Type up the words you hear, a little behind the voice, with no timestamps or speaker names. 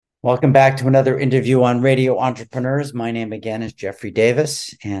Welcome back to another interview on Radio Entrepreneurs. My name again is Jeffrey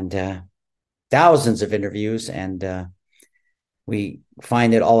Davis, and thousands of interviews, and we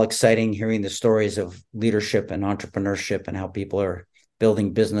find it all exciting hearing the stories of leadership and entrepreneurship and how people are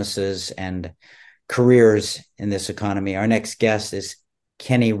building businesses and careers in this economy. Our next guest is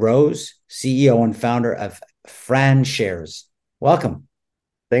Kenny Rose, CEO and founder of FranShares. Welcome.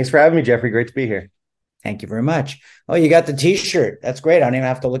 Thanks for having me, Jeffrey. Great to be here. Thank you very much. Oh, you got the T-shirt. That's great. I don't even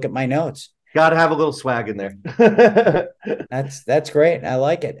have to look at my notes. Got to have a little swag in there. That's great. I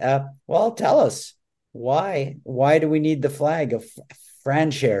like it. Well, tell us why do we need the flag of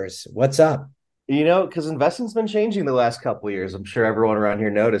FranShares? What's up? Because investing's been changing the last couple of years. I'm sure everyone around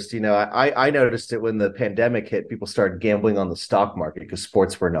here noticed. I noticed it when the pandemic hit. People started gambling on the stock market because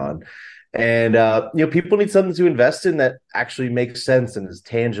sports were on. And people need something to invest in that actually makes sense and is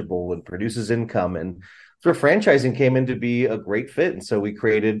tangible and produces income. And so franchising came in to be a great fit. And so we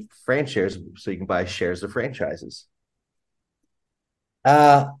created FranShares so you can buy shares of franchises.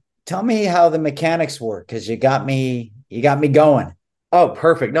 Uh, Tell me how the mechanics work because you got me going. Oh,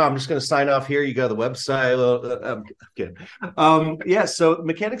 perfect. No, I'm just going to sign off here. You go to the website. I'm kidding. Yeah. So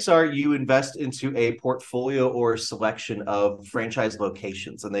mechanics are you invest into a portfolio or selection of franchise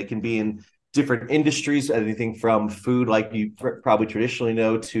locations, and they can be in different industries, anything from food, like you probably traditionally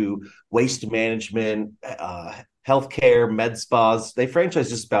know, to waste management, healthcare, med spas. They franchise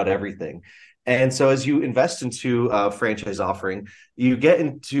just about everything. And so as you invest into a franchise offering, you get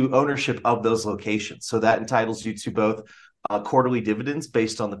into ownership of those locations. So that entitles you to both quarterly dividends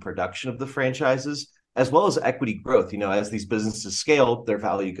based on the production of the franchises, as well as equity growth. As these businesses scale, their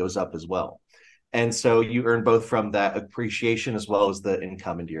value goes up as well. And so you earn both from that appreciation as well as the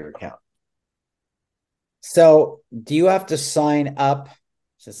income into your account. So, do you have to sign up?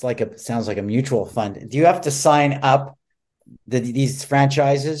 So it's like sounds like a mutual fund. Do you have to sign up these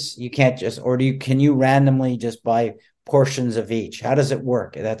franchises? You can't just, or can you randomly just buy portions of each? How does it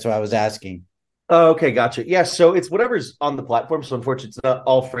work? That's what I was asking. Oh, okay, gotcha. Yeah, so it's whatever's on the platform. So unfortunately, it's not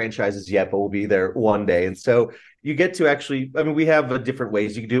all franchises yet, but we'll be there one day. And so you get to actually, I mean, we have different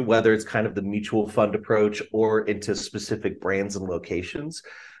ways you can do it, whether it's kind of the mutual fund approach or into specific brands and locations.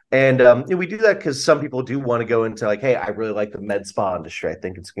 And we do that because some people do want to go into like, hey, I really like the med spa industry. I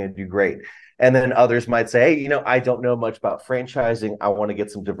think it's going to do great. And then others might say, hey, I don't know much about franchising. I want to get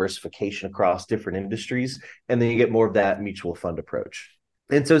some diversification across different industries. And then you get more of that mutual fund approach.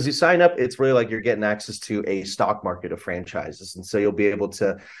 And so as you sign up, it's really like you're getting access to a stock market of franchises. And so you'll be able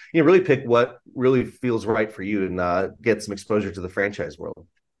to, really pick what really feels right for you and get some exposure to the franchise world.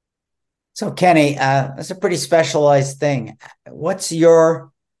 So, Kenny, that's a pretty specialized thing. What's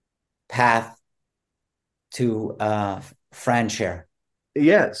your path to franchise?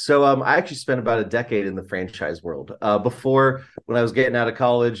 Yeah. So I actually spent about a decade in the franchise world. Before, when I was getting out of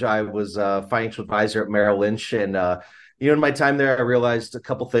college, I was a financial advisor at Merrill Lynch. And, in my time there, I realized a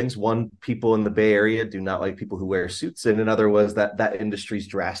couple things. One, people in the Bay Area do not like people who wear suits. And another was that industry is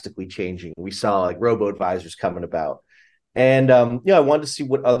drastically changing. We saw like robo advisors coming about. And, I wanted to see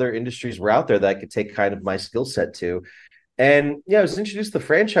what other industries were out there that I could take kind of my skill set to. And yeah, I was introduced to the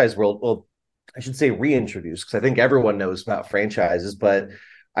franchise world. Well, I should say reintroduced because I think everyone knows about franchises, but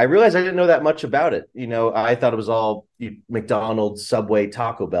I realized I didn't know that much about it. I thought it was all McDonald's, Subway,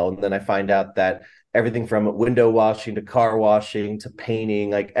 Taco Bell. And then I find out that everything from window washing to car washing to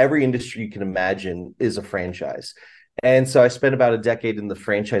painting, like every industry you can imagine is a franchise. And so I spent about a decade in the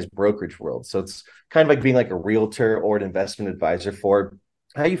franchise brokerage world. So it's kind of like being like a realtor or an investment advisor for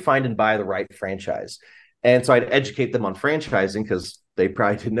how you find and buy the right franchise. And so I'd educate them on franchising because they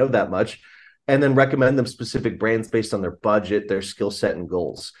probably didn't know that much, and then recommend them specific brands based on their budget, their skill set, and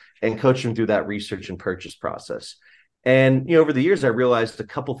goals, and coach them through that research and purchase process. And over the years, I realized a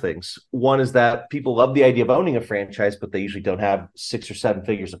couple things. One is that people love the idea of owning a franchise, but they usually don't have 6 or 7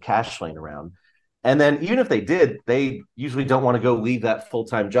 figures of cash laying around. And then even if they did, they usually don't want to go leave that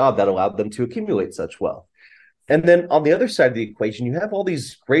full-time job that allowed them to accumulate such wealth. And then on the other side of the equation, you have all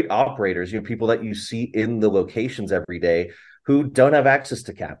these great operators, people that you see in the locations every day who don't have access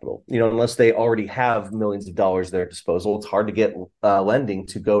to capital, unless they already have millions of dollars at their disposal. It's hard to get lending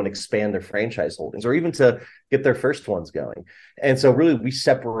to go and expand their franchise holdings or even to get their first ones going. And so really we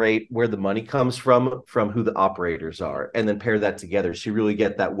separate where the money comes from who the operators are, and then pair that together. So you really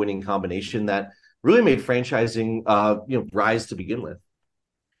get that winning combination that really made franchising, rise to begin with.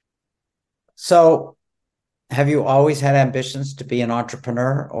 So, have you always had ambitions to be an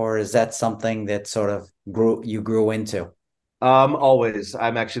entrepreneur, or is that something that sort of grew into? Always.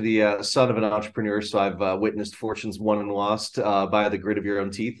 I'm actually the son of an entrepreneur, so I've witnessed fortunes won and lost by the grit of your own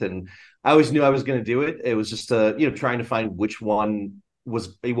teeth. And I always knew I was going to do it. It was just, trying to find which one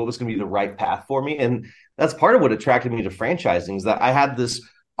was what was going to be the right path for me. And that's part of what attracted me to franchising, is that I had this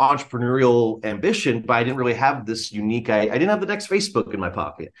entrepreneurial ambition, but I didn't really have this unique. I didn't have the next Facebook in my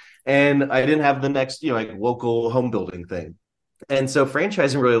pocket, and I didn't have the next like local home building thing. And so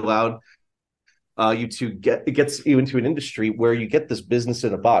franchising really allowed you to get it gets you into an industry where you get this business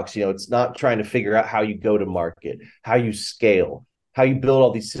in a box. It's not trying to figure out how you go to market, how you scale, how you build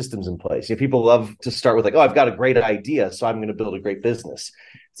all these systems in place. People love to start with like, oh, I've got a great idea, so I'm going to build a great business.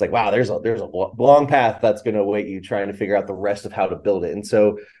 It's like, wow, there's a long path that's going to await you trying to figure out the rest of how to build it. And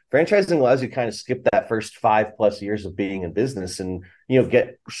so franchising allows you to kind of skip that first 5+ years of being in business and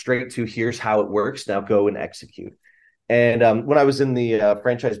get straight to, here's how it works, now go and execute. And when I was in the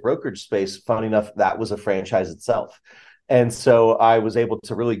franchise brokerage space, funny enough, that was a franchise itself. And so I was able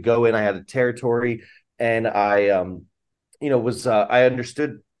to really go in. I had a territory, and I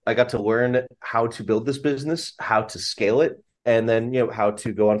understood. I got to learn how to build this business, how to scale it, and then how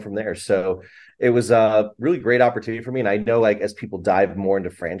to go on from there. So it was a really great opportunity for me. And I know, like, as people dive more into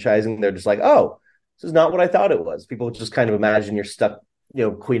franchising, they're just like, oh, this is not what I thought it was. People just kind of imagine you're stuck,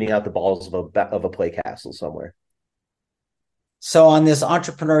 cleaning out the balls of a play castle somewhere. So on this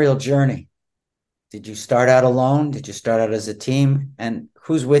entrepreneurial journey, did you start out alone? Did you start out as a team? And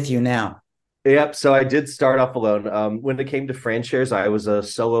who's with you now? Yep. So I did start off alone. When it came to FranShares, I was a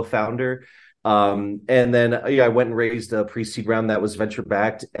solo founder. And then I went and raised a pre-seed round that was venture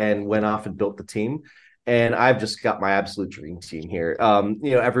backed and went off and built the team. And I've just got my absolute dream team here.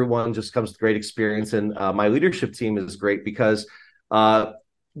 Everyone just comes with great experience. And my leadership team is great because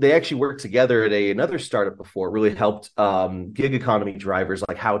they actually worked together at another startup before. It really helped gig economy drivers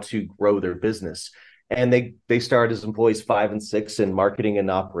like how to grow their business. And they started as employees 5 and 6 in marketing and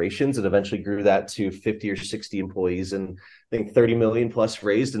operations, and eventually grew that to 50 or 60 employees, and I think 30 million plus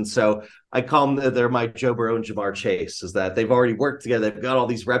raised. And so I call them, they're my Joe Burrow and Jamar Chase, is that they've already worked together. They've got all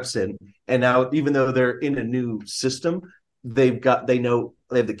these reps in. And now, even though they're in a new system, they have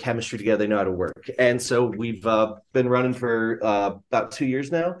the chemistry together. They know how to work. And so we've been running for about 2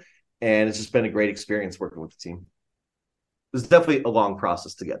 years now. And it's just been a great experience working with the team. It was definitely a long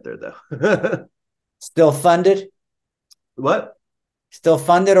process to get there, though. Still funded? What? Still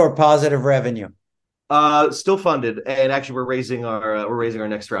funded or positive revenue? Still funded, and actually we're raising our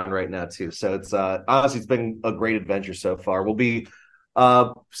next round right now too. So it's honestly, it's been a great adventure so far. We'll be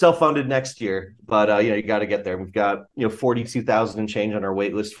self-funded next year, but you got to get there. We've got 42,000 and change on our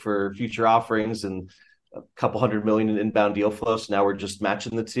wait list for future offerings, and a couple $100 million in inbound deal flow. So now we're just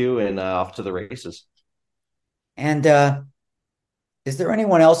matching the two and off to the races. And is there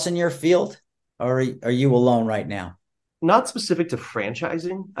anyone else in your field, or are you alone right now? Not specific to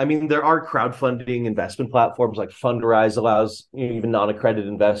franchising. I mean, there are crowdfunding investment platforms like Fundrise allows even non-accredited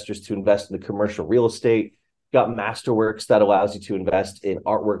investors to invest in the commercial real estate. Got Masterworks that allows you to invest in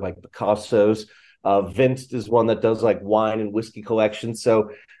artwork like Picasso's. Vint is one that does like wine and whiskey collections. So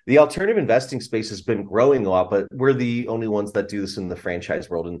the alternative investing space has been growing a lot, but we're the only ones that do this in the franchise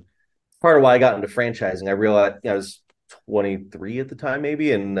world. And part of why I got into franchising, I realized I was 23 at the time,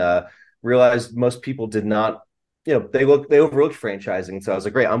 maybe, and realized most people did not. They overlooked franchising. So I was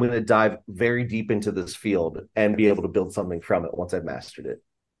like, great, I'm going to dive very deep into this field and be able to build something from it once I've mastered it.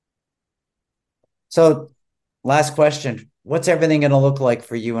 So last question, what's everything going to look like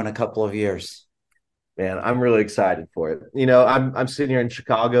for you in a couple of years? Man, I'm really excited for it. I'm sitting here in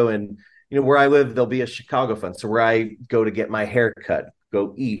Chicago, and where I live, there'll be a Chicago fund. So where I go to get my hair cut,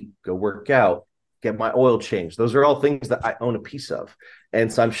 go eat, go work out, get my oil changed. Those are all things that I own a piece of.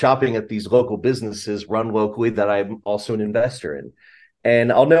 And so I'm shopping at these local businesses run locally that I'm also an investor in.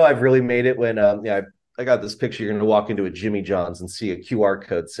 And I'll know I've really made it when I got this picture. You're going to walk into a Jimmy John's and see a QR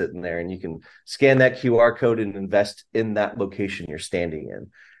code sitting there, and you can scan that QR code and invest in that location you're standing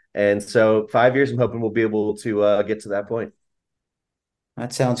in. And so 5 years, I'm hoping we'll be able to get to that point.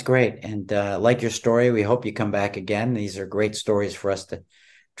 That sounds great. And like your story, we hope you come back again. These are great stories for us to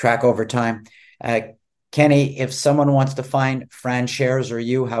track over time. Kenny, if someone wants to find FranShares or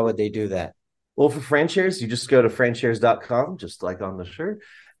you, how would they do that? Well, for FranShares, you just go to franshares.com, just like on the shirt.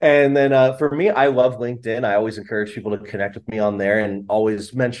 And then for me, I love LinkedIn. I always encourage people to connect with me on there, and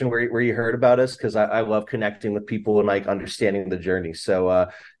always mention where you heard about us, because I love connecting with people and like understanding the journey. So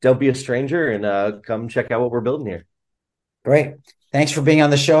don't be a stranger, and come check out what we're building here. Great. Thanks for being on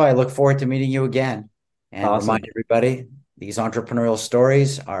the show. I look forward to meeting you again. And Awesome. Remind everybody, these entrepreneurial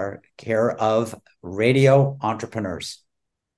stories are care of Radio Entrepreneurs.